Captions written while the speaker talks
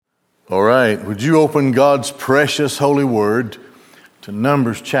All right, would you open God's precious holy word to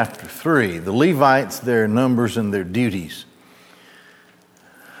Numbers chapter 3. The Levites, their numbers and their duties.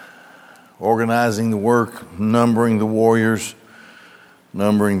 Organizing the work, numbering the warriors,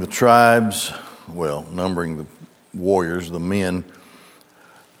 numbering the tribes, numbering the warriors, the men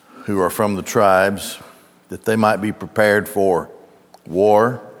who are from the tribes, that they might be prepared for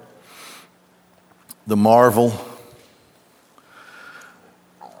war. The marvel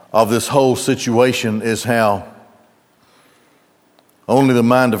of this whole situation is how only the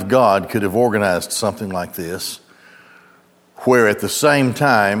mind of God could have organized something like this, where at the same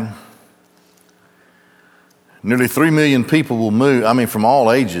time, nearly 3 million people will move, from all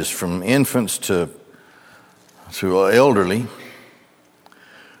ages, from infants to elderly,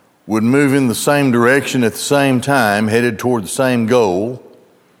 would move in the same direction at the same time, headed toward the same goal,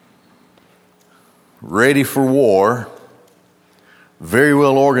 ready for war, very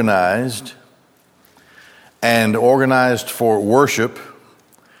well organized, and organized for worship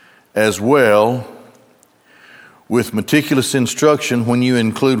as well, with meticulous instruction when you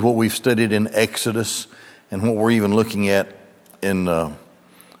include what we've studied in Exodus and what we're even looking at on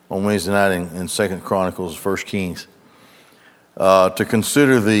Wednesday night in 2 Chronicles, 1 Kings, to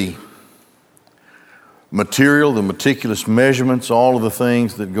consider the material, the meticulous measurements, all of the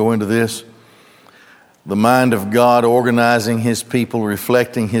things that go into this. The mind of God organizing His people,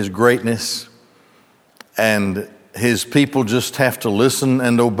 reflecting His greatness, and His people just have to listen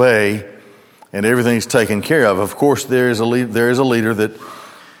and obey, and everything's taken care of. Of course, there is a leader that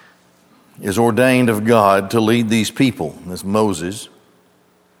is ordained of God to lead these people. That's Moses.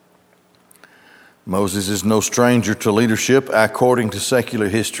 Moses is no stranger to leadership according to secular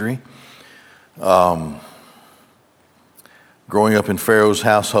history. Growing up in Pharaoh's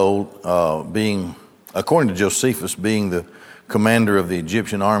household, according to Josephus, being the commander of the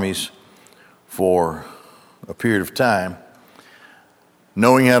Egyptian armies for a period of time,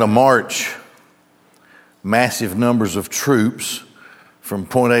 knowing how to march massive numbers of troops from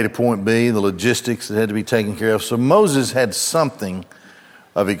point A to point B, the logistics that had to be taken care of. So Moses had something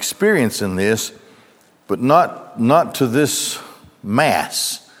of experience in this, but not to this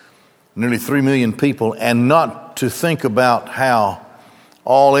mass, nearly 3 million people, and not to think about how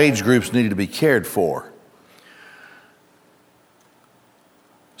all age groups needed to be cared for.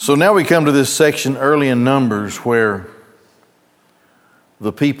 So now we come to this section early in Numbers where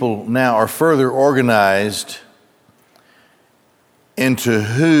the people now are further organized into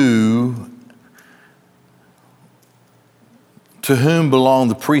to whom belong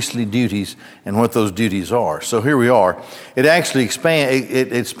the priestly duties and what those duties are. So here we are. It actually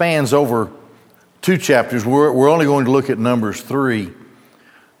spans over 2 chapters. We're only going to look at Numbers 3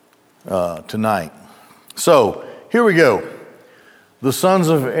 tonight. So here we go. The sons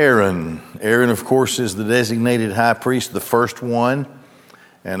of Aaron. Aaron, of course, is the designated high priest, the first one,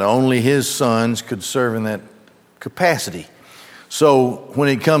 and only his sons could serve in that capacity. So when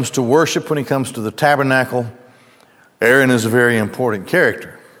it comes to worship, when it comes to the tabernacle, Aaron is a very important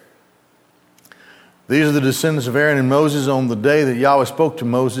character. These are the descendants of Aaron and Moses on the day that Yahweh spoke to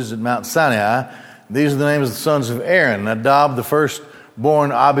Moses at Mount Sinai. These are the names of the sons of Aaron: Nadab, the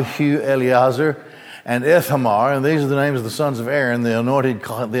firstborn, Abihu, Eleazar, and Ithamar. And these are the names of the sons of Aaron, the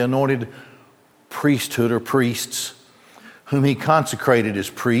anointed priesthood or priests, whom he consecrated as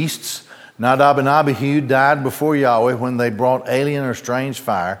priests. Nadab and Abihu died before Yahweh when they brought alien or strange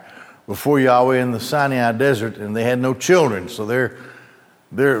fire before Yahweh in the Sinai desert, and they had no children. So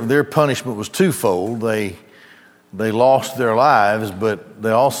their punishment was twofold. They lost their lives, but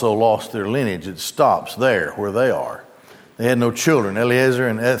they also lost their lineage. It stops there where they are. They had no children. Eleazar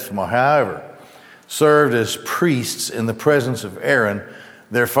and Ithamar, however, served as priests in the presence of Aaron,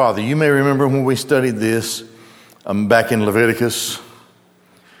 their father. You may remember when we studied this back in Leviticus,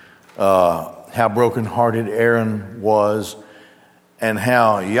 how brokenhearted Aaron was, and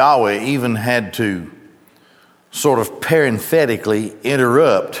how Yahweh even had to sort of parenthetically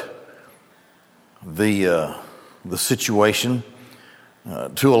interrupt the situation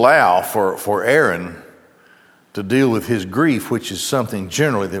to allow for Aaron to deal with his grief, which is something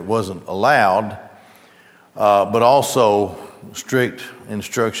generally that wasn't allowed, but also strict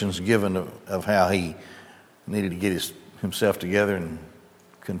instructions given of how he needed to get himself together and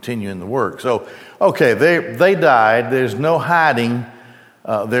continue in the work. So, okay, they died. There's no hiding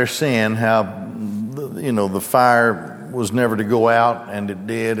their sin. How the fire was never to go out, and it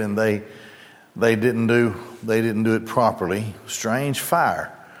did, and they didn't do it properly. Strange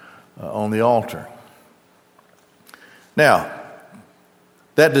fire on the altar. Now,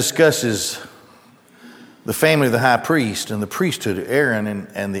 that discusses the family of the high priest and the priesthood, Aaron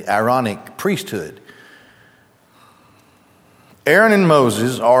and the Aaronic priesthood. Aaron and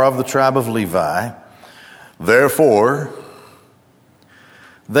Moses are of the tribe of Levi. Therefore,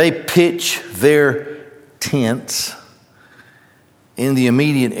 they pitch their tents in the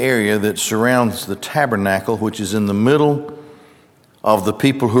immediate area that surrounds the tabernacle, which is in the middle of the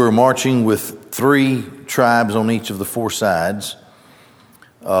people who are marching with 3 tribes on each of the 4 sides.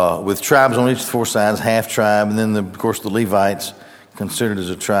 With tribes on each of the 4 sides, half tribe, and then, of course, the Levites considered as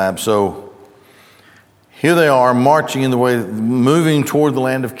a tribe. So here they are marching in the way, moving toward the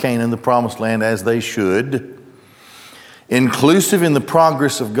land of Canaan, the promised land, as they should, inclusive in the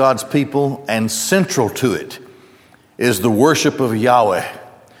progress of God's people, and central to it is the worship of Yahweh,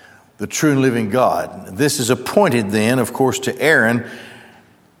 the true and living God. This is appointed then, of course, to Aaron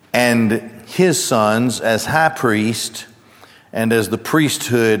and his sons as high priest and as the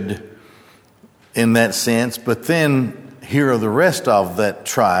priesthood in that sense. But then here are the rest of that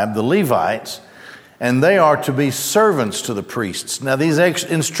tribe, the Levites, and they are to be servants to the priests. Now, these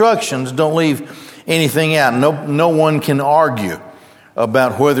instructions don't leave anything out. No one can argue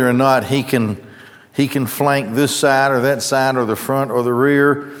about whether or not he can flank this side or that side or the front or the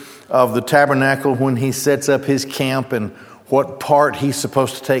rear of the tabernacle when he sets up his camp, and what part he's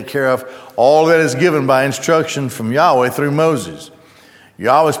supposed to take care of. All that is given by instruction from Yahweh through Moses.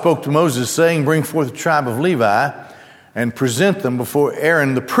 Yahweh spoke to Moses, saying, "Bring forth the tribe of Levi and present them before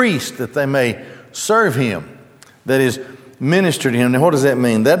Aaron the priest, that they may serve him," that is, minister to him. Now, what does that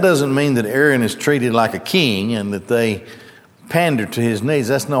mean? That doesn't mean that Aaron is treated like a king and that they pander to his needs.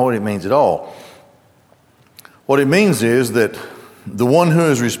 That's not what it means at all. What it means is that the one who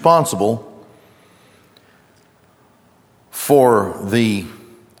is responsible for the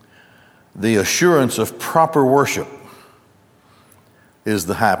assurance of proper worship is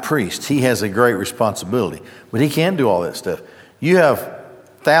the high priest. He has a great responsibility, but he can't do all that stuff. You have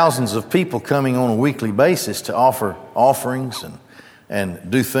thousands of people coming on a weekly basis to offer offerings and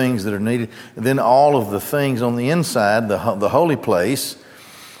do things that are needed. And then all of the things on the inside, the holy place,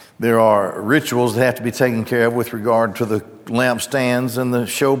 there are rituals that have to be taken care of with regard to the lampstands and the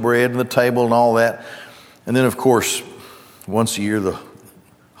showbread and the table and all that. And then, of course, once a year, the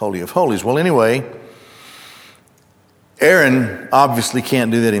Holy of Holies. Well, anyway, Aaron obviously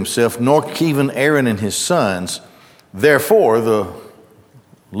can't do that himself, nor even Aaron and his sons. Therefore, the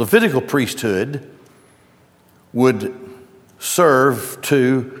Levitical priesthood would serve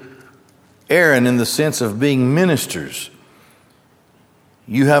to Aaron in the sense of being ministers.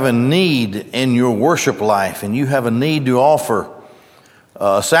 You have a need in your worship life, and you have a need to offer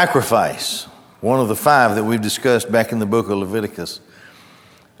a sacrifice, one of the 5 that we've discussed back in the book of Leviticus.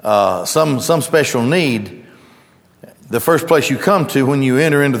 Some special need. The first place you come to when you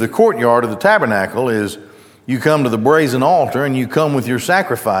enter into the courtyard of the tabernacle is you come to the brazen altar, and you come with your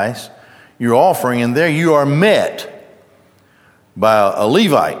sacrifice, your offering, and there you are met by a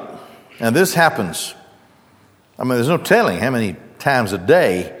Levite. And this happens, there's no telling how many times a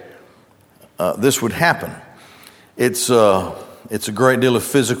day this would happen. It's a great deal of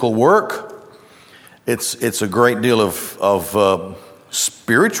physical work. It's a great deal of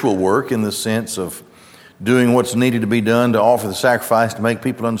spiritual work in the sense of doing what's needed to be done to offer the sacrifice, to make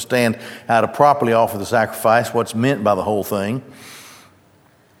people understand how to properly offer the sacrifice, what's meant by the whole thing.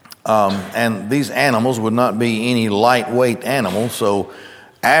 And these animals would not be any lightweight animals, so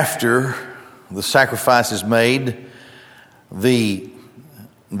after the sacrifice is made, the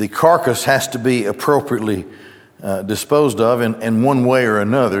carcass has to be appropriately disposed of in one way or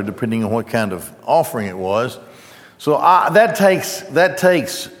another, depending on what kind of offering it was. So that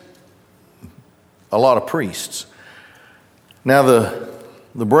takes a lot of priests. Now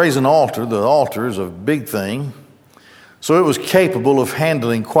the brazen altar, the altar is a big thing, so it was capable of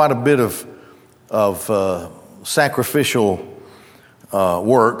handling quite a bit of sacrificial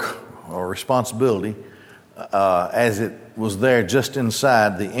work or responsibility as it was there just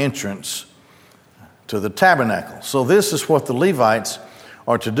inside the entrance to the tabernacle. So this is what the Levites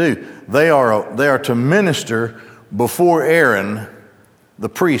are to do. They are to minister before Aaron, the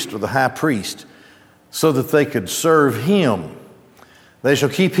priest or the high priest, so that they could serve him. They shall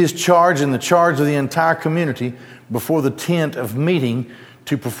keep his charge and the charge of the entire community before the tent of meeting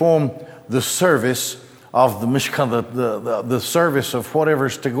to perform the service of the Mishkan, the service of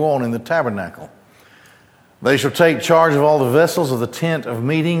whatever's to go on in the tabernacle. They shall take charge of all the vessels of the tent of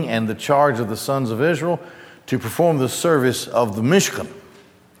meeting and the charge of the sons of Israel to perform the service of the Mishkan.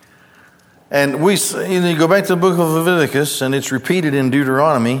 And you go back to the book of Leviticus, and it's repeated in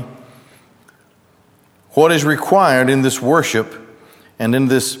Deuteronomy. What is required in this worship and in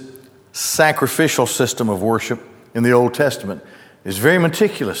this sacrificial system of worship in the Old Testament is very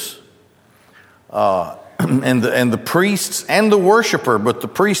meticulous. And the priests and the worshiper, but the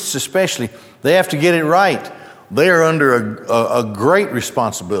priests especially, they have to get it right. They are under a great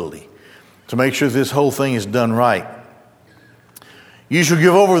responsibility to make sure this whole thing is done right. You shall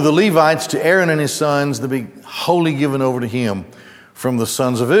give over the Levites to Aaron and his sons, to be wholly given over to him from the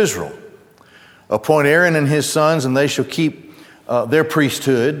sons of Israel. Appoint Aaron and his sons, and they shall keep their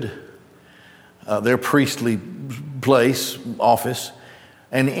priesthood, their priestly place, office,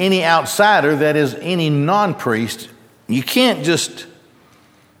 and any outsider, that is any non-priest, you can't just...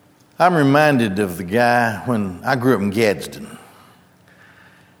 I'm reminded of the guy when I grew up in Gadsden.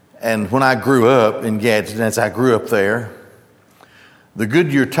 And when I grew up in Gadsden, as I grew up there, the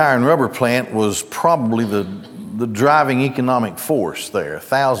Goodyear Tire and Rubber plant was probably the driving economic force there.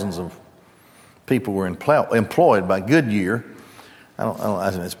 Thousands of people were employed by Goodyear.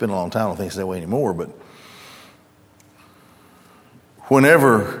 It's been a long time, I don't think it's that way anymore, but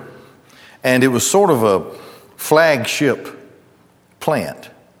whenever, and it was sort of a flagship plant.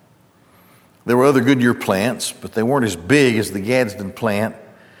 There were other Goodyear plants, but they weren't as big as the Gadsden plant.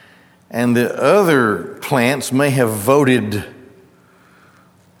 And the other plants may have voted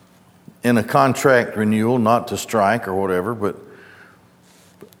in a contract renewal not to strike or whatever, but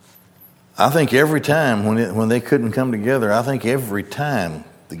I think every time when they couldn't come together, I think every time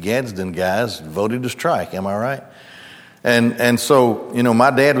the Gadsden guys voted to strike. Am I right? And so, my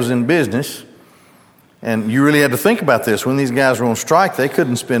dad was in business, and you really had to think about this. When these guys were on strike, they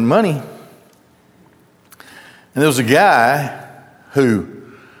couldn't spend money. And there was a guy who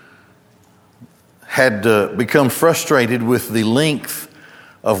had become frustrated with the length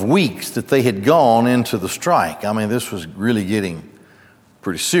of weeks that they had gone into the strike. I mean, this was really getting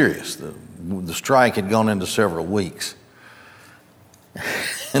pretty serious. The strike had gone into several weeks.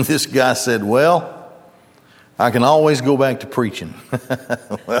 And this guy said, well, I can always go back to preaching.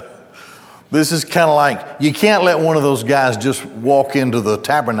 Well, this is kind of like, you can't let one of those guys just walk into the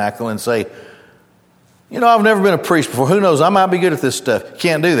tabernacle and say, I've never been a priest before. Who knows? I might be good at this stuff.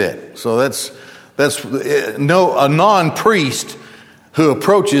 Can't do that. So that's a non-priest who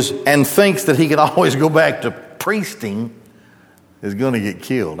approaches and thinks that he can always go back to priesting is going to get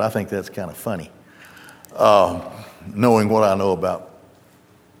killed. I think that's kind of funny, knowing what I know about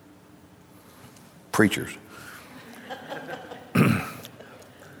preachers.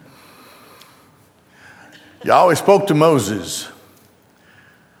 Yahweh spoke to Moses,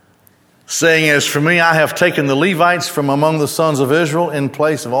 saying, as for me, I have taken the Levites from among the sons of Israel in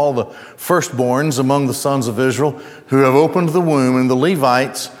place of all the firstborns among the sons of Israel who have opened the womb, and the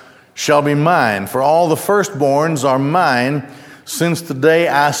Levites shall be mine. For all the firstborns are mine since the day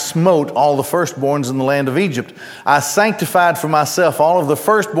I smote all the firstborns in the land of Egypt. I sanctified for myself all of the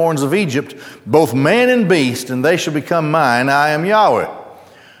firstborns of Egypt, both man and beast, and they shall become mine. I am Yahweh.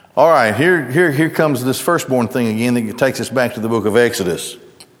 All right, here comes this firstborn thing again that takes us back to the book of Exodus.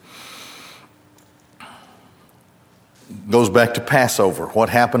 Goes back to Passover. What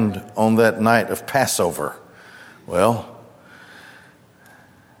happened on that night of Passover? Well,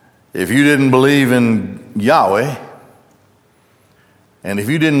 if you didn't believe in Yahweh, and if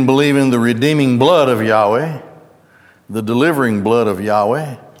you didn't believe in the redeeming blood of Yahweh, the delivering blood of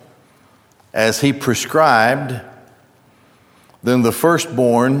Yahweh, as he prescribed, then the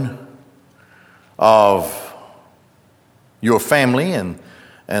firstborn of your family and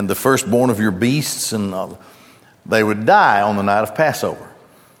the firstborn of your beasts, and they would die on the night of Passover.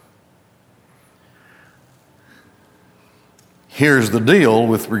 Here's the deal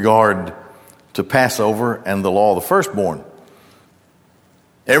with regard to Passover and the law of the firstborn.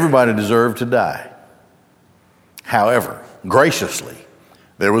 Everybody deserved to die. However, graciously,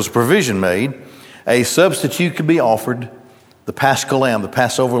 there was a provision made. A substitute could be offered, the Paschal lamb, the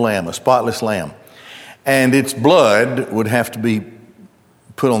Passover lamb, a spotless lamb. And its blood would have to be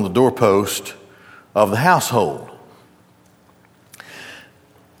put on the doorpost of the household.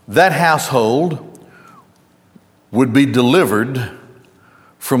 That household would be delivered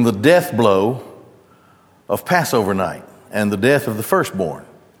from the death blow of Passover night and the death of the firstborn.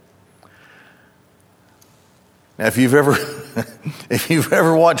 Now, if you've ever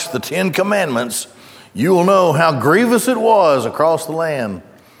watched the Ten Commandments, you will know how grievous it was across the land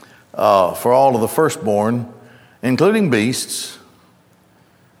for all of the firstborn, including beasts,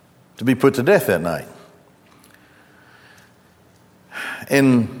 to be put to death that night.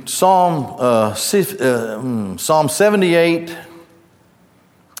 In Psalm 78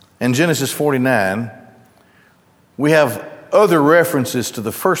 and Genesis 49, we have other references to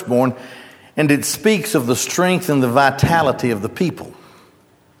the firstborn, and it speaks of the strength and the vitality of the people.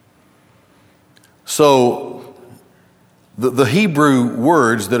 So the Hebrew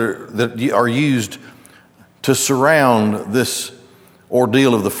words that are used to surround this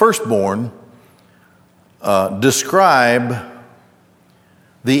ordeal of the firstborn describe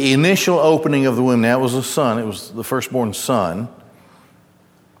the initial opening of the womb. Now, it was a son. It was the firstborn son.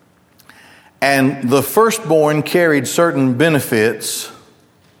 And the firstborn carried certain benefits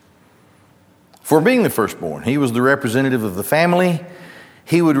for being the firstborn. He was the representative of the family.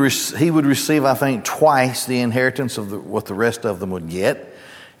 He would receive, I think, twice the inheritance of what the rest of them would get.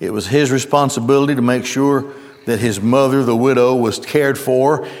 It was his responsibility to make sure that his mother, the widow, was cared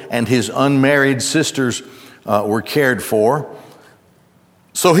for and his unmarried sisters were cared for.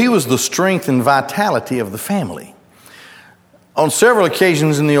 So he was the strength and vitality of the family. On several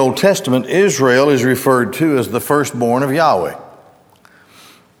occasions in the Old Testament, Israel is referred to as the firstborn of Yahweh.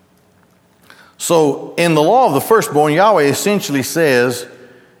 So in the law of the firstborn, Yahweh essentially says,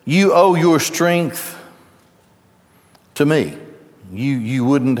 you owe your strength to me. You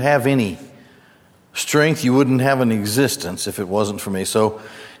wouldn't have any strength, you wouldn't have an existence if it wasn't for me. So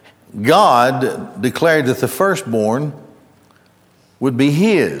God declared that the firstborn would be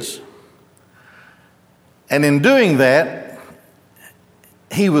his. And in doing that,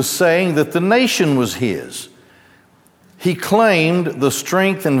 he was saying that the nation was his. He claimed the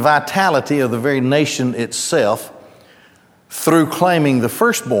strength and vitality of the very nation itself through claiming the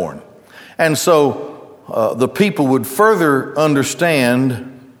firstborn. And so the people would further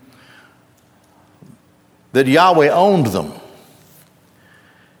understand that Yahweh owned them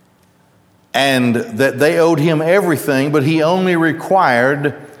and that they owed him everything, but he only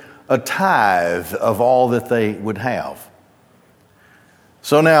required a tithe of all that they would have.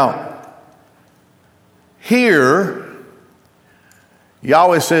 So now, here,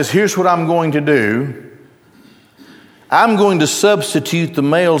 Yahweh says, here's what I'm going to do. I'm going to substitute the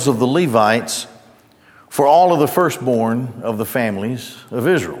males of the Levites for all of the firstborn of the families of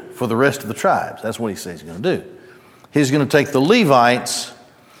Israel, for the rest of the tribes. That's what he says he's going to do. He's going to take the Levites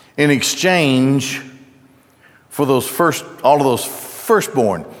in exchange for all of those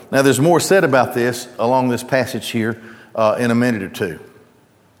firstborn. Now, there's more said about this along this passage here in a minute or two.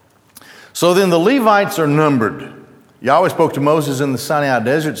 So then the Levites are numbered. Yahweh spoke to Moses in the Sinai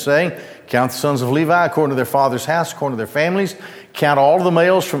desert, saying, count the sons of Levi according to their father's house, according to their families. Count all of the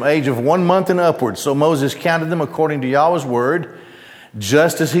males from age of 1 month and upwards. So Moses counted them according to Yahweh's word,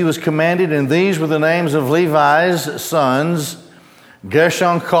 just as he was commanded. And these were the names of Levi's sons,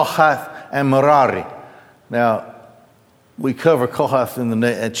 Gershon, Kohath, and Merari. Now, we cover Kohath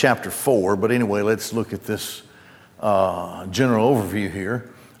in chapter 4, but anyway, let's look at this general overview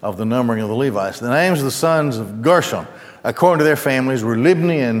here of the numbering of the Levites. The names of the sons of Gershon, according to their families, were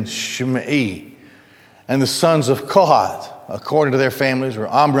Libni and Shimei. And the sons of Kohath, according to their families,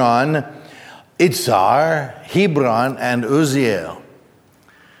 were Amram, Itzhar, Hebron, and Uzziel.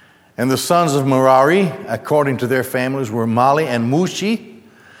 And the sons of Merari, according to their families, were Mali and Mushi.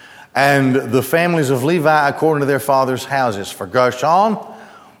 And the families of Levi, according to their fathers' houses. For Gershon,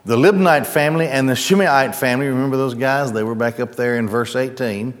 the Libnite family and the Shimeite family, remember those guys? They were back up there in verse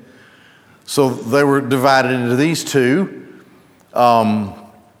 18. So they were divided into these two.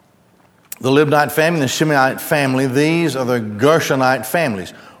 The Libnite family and the Shimeite family, these are the Gershonite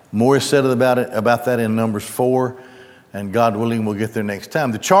families. More is said about that in Numbers 4, and God willing, we'll get there next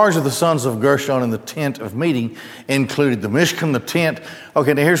time. The charge of the sons of Gershon in the tent of meeting included the Mishkan, the tent.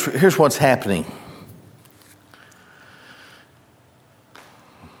 Okay, now here's what's happening.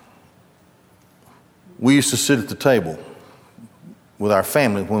 We used to sit at the table with our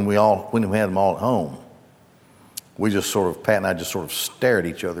family when we had them all at home. Pat and I just sort of stare at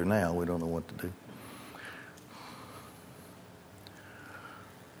each other now. We don't know what to do.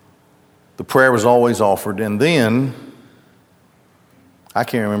 The prayer was always offered, and then, I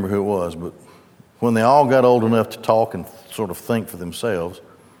can't remember who it was, but when they all got old enough to talk and sort of think for themselves,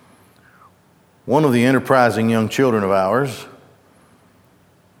 one of the enterprising young children of ours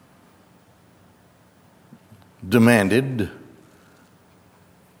demanded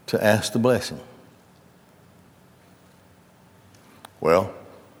to ask the blessing. Well,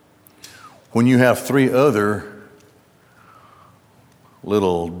 when you have 3 other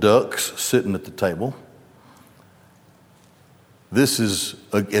little ducks sitting at the table, this is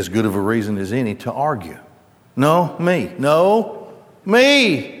as good of a reason as any to argue. No, me. No,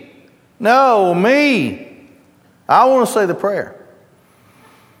 me. No, me. I want to say the prayer.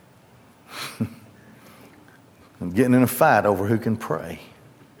 I'm getting in a fight over who can pray.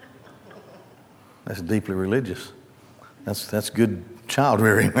 That's deeply religious. That's good child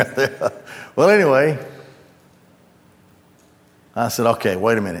rearing right there. Well, anyway, I said, okay,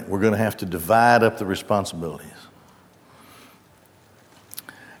 wait a minute. We're going to have to divide up the responsibilities.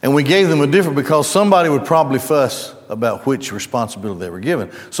 And we gave them a different, because somebody would probably fuss about which responsibility they were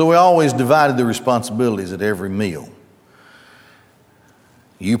given. So we always divided the responsibilities at every meal.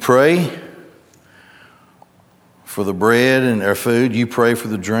 You pray for the bread and our food. You pray for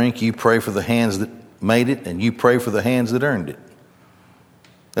the drink. You pray for the hands that made it. And you pray for the hands that earned it.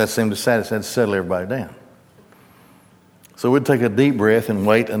 That seemed to settle everybody down. So we'd take a deep breath and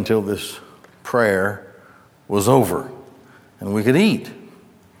wait until this prayer was over and we could eat.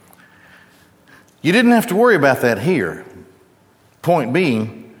 You didn't have to worry about that here. Point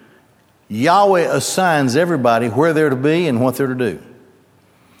being, Yahweh assigns everybody where they're to be and what they're to do.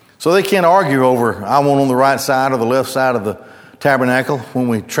 So they can't argue over, I want on the right side or the left side of the tabernacle when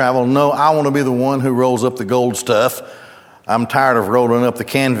we travel. No, I want to be the one who rolls up the gold stuff. I'm tired of rolling up the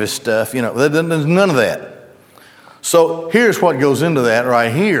canvas stuff. You know, there's none of that. So here's what goes into that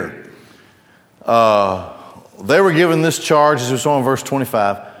right here. They were given this charge, as we saw in verse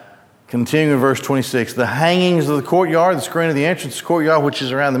 25. Continuing in verse 26, the hangings of the courtyard, the screen of the entrance to the courtyard, which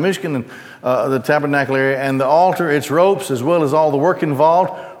is around the Mishkan and the tabernacle area, and the altar, its ropes, as well as all the work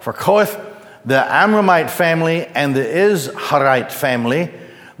involved for Kohath, the Amramite family and the Izharite family,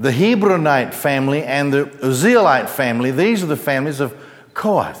 the Hebronite family and the Uzzielite family. These are the families of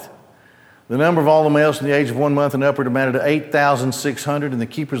Kohath. The number of all the males from the age of 1 month and upward amounted to 8,600, and the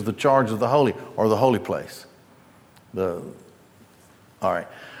keepers of the charge of the holy, or the holy place. All right.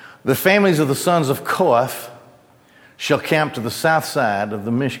 The families of the sons of Kohath shall camp to the south side of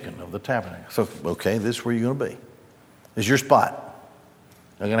the Mishkan, of the tabernacle. So, okay, this is where you're going to be. This is your spot.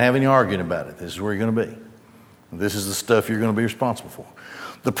 Not going to have any arguing about it. This is where you're going to be. This is the stuff you're going to be responsible for.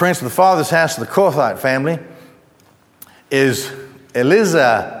 The prince of the father's house of the Kohathite family is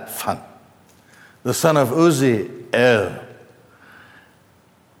Elizaphan, the son of Uzziel.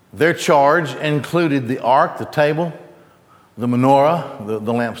 Their charge included the ark, the table, the menorah,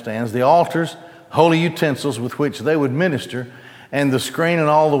 the lampstands, the altars, holy utensils with which they would minister, and the screen and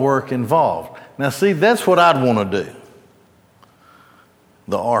all the work involved. Now see, that's what I'd want to do.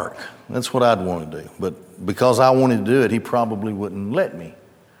 The ark. That's what I'd want to do. But because I wanted to do it, he probably wouldn't let me.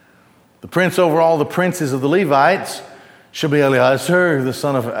 The prince over all the princes of the Levites shall be Eleazar, the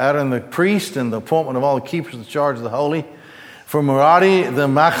son of Aaron the priest, and the appointment of all the keepers of the charge of the holy. For Merari, the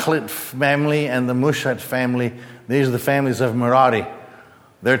Machlit family and the Mushat family, these are the families of Merari.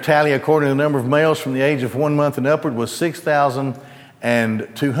 Their tally, according to the number of males from the age of 1 month and upward, was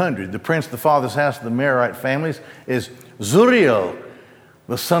 6,200. The prince of the father's house of the Merarite families is Zuriel,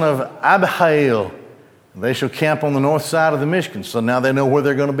 the son of Abihail. They shall camp on the north side of the Mishkan. So now they know where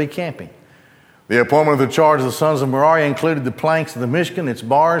they're going to be camping. The appointment of the charge of the sons of Merari included the planks of the Mishkan, its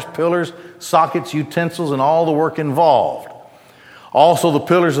bars, pillars, sockets, utensils, and all the work involved. Also the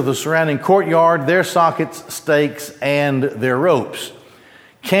pillars of the surrounding courtyard, their sockets, stakes, and their ropes.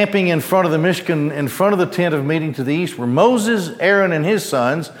 Camping in front of the Mishkan, in front of the tent of meeting to the east, were Moses, Aaron, and his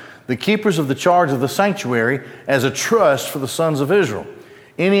sons, the keepers of the charge of the sanctuary, as a trust for the sons of Israel.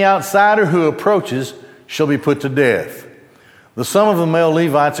 Any outsider who approaches shall be put to death. The sum of the male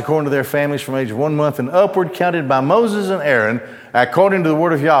Levites, according to their families from age of 1 month and upward, counted by Moses and Aaron, according to the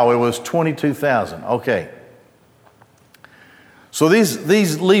word of Yahweh, was 22,000. Okay. So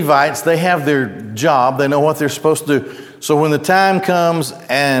these Levites, they have their job. They know what they're supposed to do. So when the time comes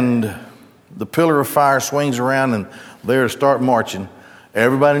and the pillar of fire swings around and they're to start marching,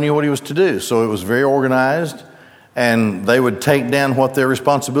 everybody knew what he was to do. So it was very organized, and they would take down what their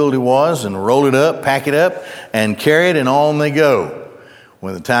responsibility was and roll it up, pack it up, and carry it, and on they go.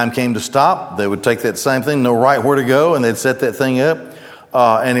 When the time came to stop, they would take that same thing, know right where to go, and they'd set that thing up.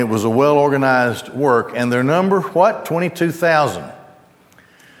 And it was a well-organized work. And their number, what? 22,000.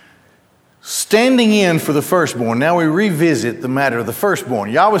 Standing in for the firstborn. Now we revisit the matter of the firstborn.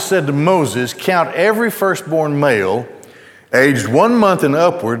 Yahweh said to Moses, count every firstborn male, aged 1 month and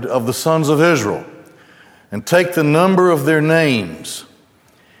upward, of the sons of Israel, and take the number of their names.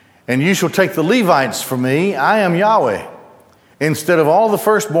 And you shall take the Levites for me, I am Yahweh, instead of all the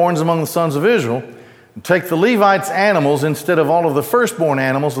firstborns among the sons of Israel. And take the Levites' animals instead of all of the firstborn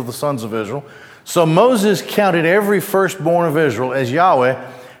animals of the sons of Israel. So Moses counted every firstborn of Israel as Yahweh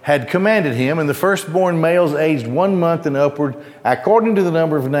had commanded him, and the firstborn males aged 1 month and upward, according to the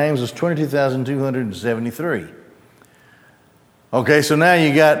number of names, was 22,273. Okay, so now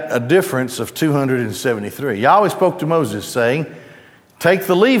you got a difference of 273. Yahweh spoke to Moses, saying, take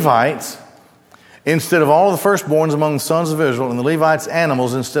the Levites instead of all of the firstborns among the sons of Israel, and the Levites'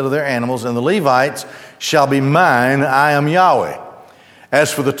 animals instead of their animals, and the Levites shall be mine, I am Yahweh.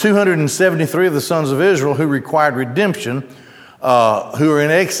 As for the 273 of the sons of Israel who required redemption, who are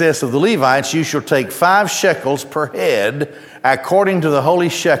in excess of the Levites, you shall take 5 shekels per head, according to the holy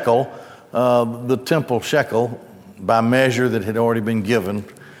shekel, the temple shekel, by measure that had already been given,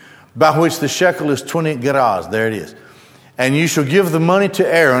 by which the shekel is 20 gerahs. There it is. And you shall give the money to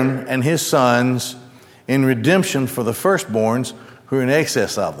Aaron and his sons in redemption for the firstborns who are in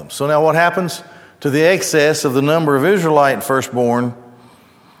excess of them. So now what happens to the excess of the number of Israelite firstborn?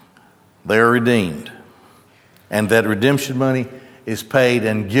 They are redeemed. And that redemption money is paid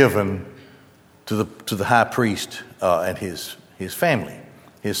and given to the high priest and his family,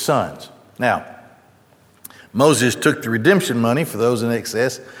 his sons. Now, Moses took the redemption money for those in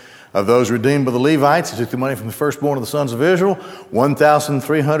excess of those redeemed by the Levites. He took the money from the firstborn of the sons of Israel,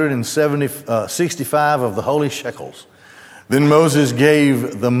 1,365 of the holy shekels. Then Moses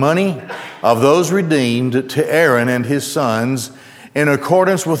gave the money of those redeemed to Aaron and his sons in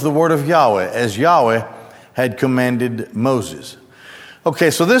accordance with the word of Yahweh, as Yahweh had commanded Moses. Okay,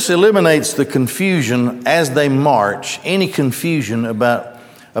 so this eliminates the confusion as they march, any confusion about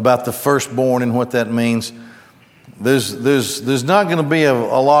the firstborn and what that means. There's not going to be a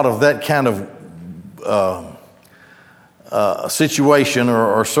lot of that kind of situation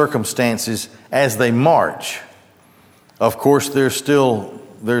or circumstances as they march. Of course, there's still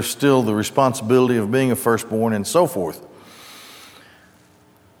the responsibility of being a firstborn and so forth.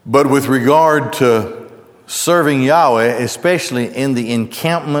 But with regard to serving Yahweh, especially in the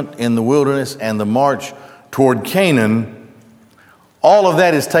encampment in the wilderness and the march toward Canaan, all of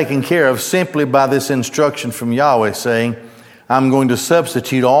that is taken care of simply by this instruction from Yahweh saying, I'm going to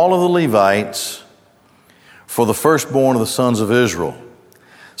substitute all of the Levites for the firstborn of the sons of Israel.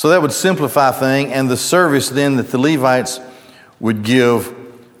 So that would simplify things, and the service then that the Levites would give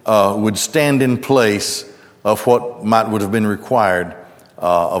would stand in place of what would have been required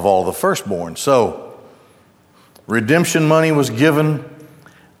of all the firstborn. So redemption money was given,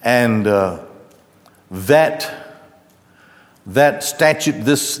 and that statute,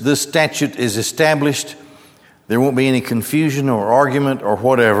 this statute is established. There won't be any confusion or argument or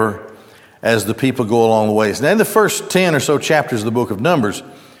whatever as the people go along the ways. Now, in the first 10 or so chapters of the book of Numbers,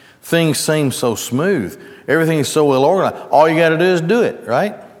 things seem so smooth. Everything is so well organized. All you got to do is do it,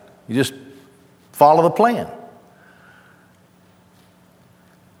 right? You just follow the plan.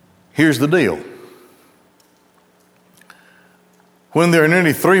 Here's the deal. When there are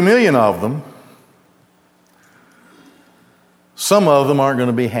nearly 3 million of them, some of them aren't going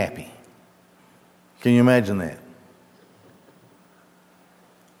to be happy. Can you imagine that?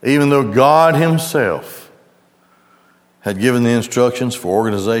 Even though God Himself had given the instructions for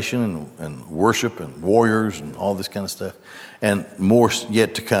organization and worship and warriors and all this kind of stuff, and more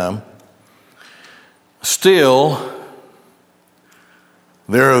yet to come, still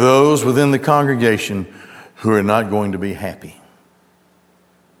there are those within the congregation who are not going to be happy.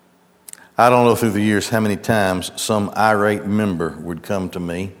 I don't know through the years how many times some irate member would come to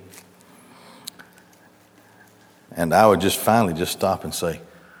me, and I would just finally stop and say,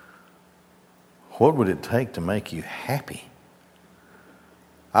 what would it take to make you happy?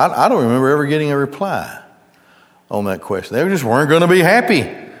 I don't remember ever getting a reply on that question. They just weren't going to be happy.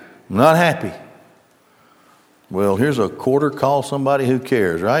 Not happy. Well, here's a quarter, call somebody who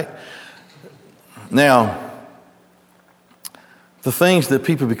cares, right? Now, the things that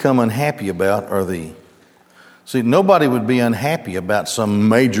people become unhappy about are nobody would be unhappy about some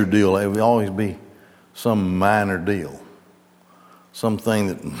major deal. It would always be some minor deal. Something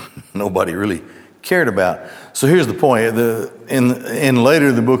that nobody really cared about. So here's the point. In later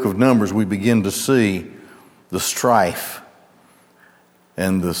in the book of Numbers, we begin to see the strife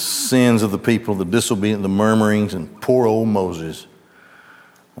and the sins of the people, the disobedient, the murmurings, and poor old Moses.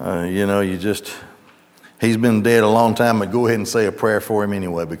 He's been dead a long time, but go ahead and say a prayer for him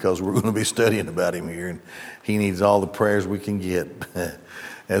anyway, because we're going to be studying about him here, and he needs all the prayers we can get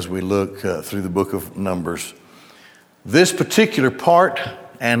as we look through the book of Numbers. This particular part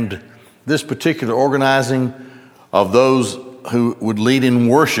and this particular organizing of those who would lead in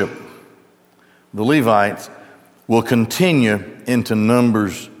worship, the Levites, will continue into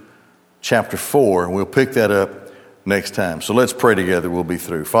Numbers chapter 4. We'll pick that up next time. So let's pray together. We'll be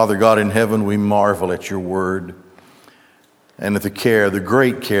through. Father God in heaven, we marvel at your word and at the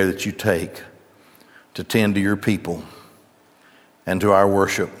great care that you take to tend to your people and to our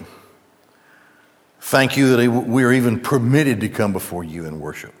worship. Thank you that we are even permitted to come before you and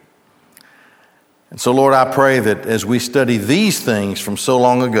worship. And so, Lord, I pray that as we study these things from so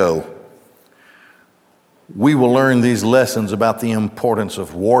long ago, we will learn these lessons about the importance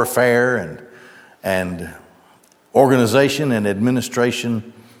of warfare and organization and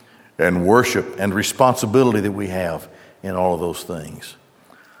administration and worship and responsibility that we have in all of those things.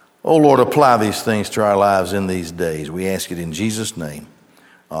 Oh, Lord, apply these things to our lives in these days. We ask it in Jesus' name.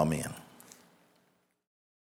 Amen.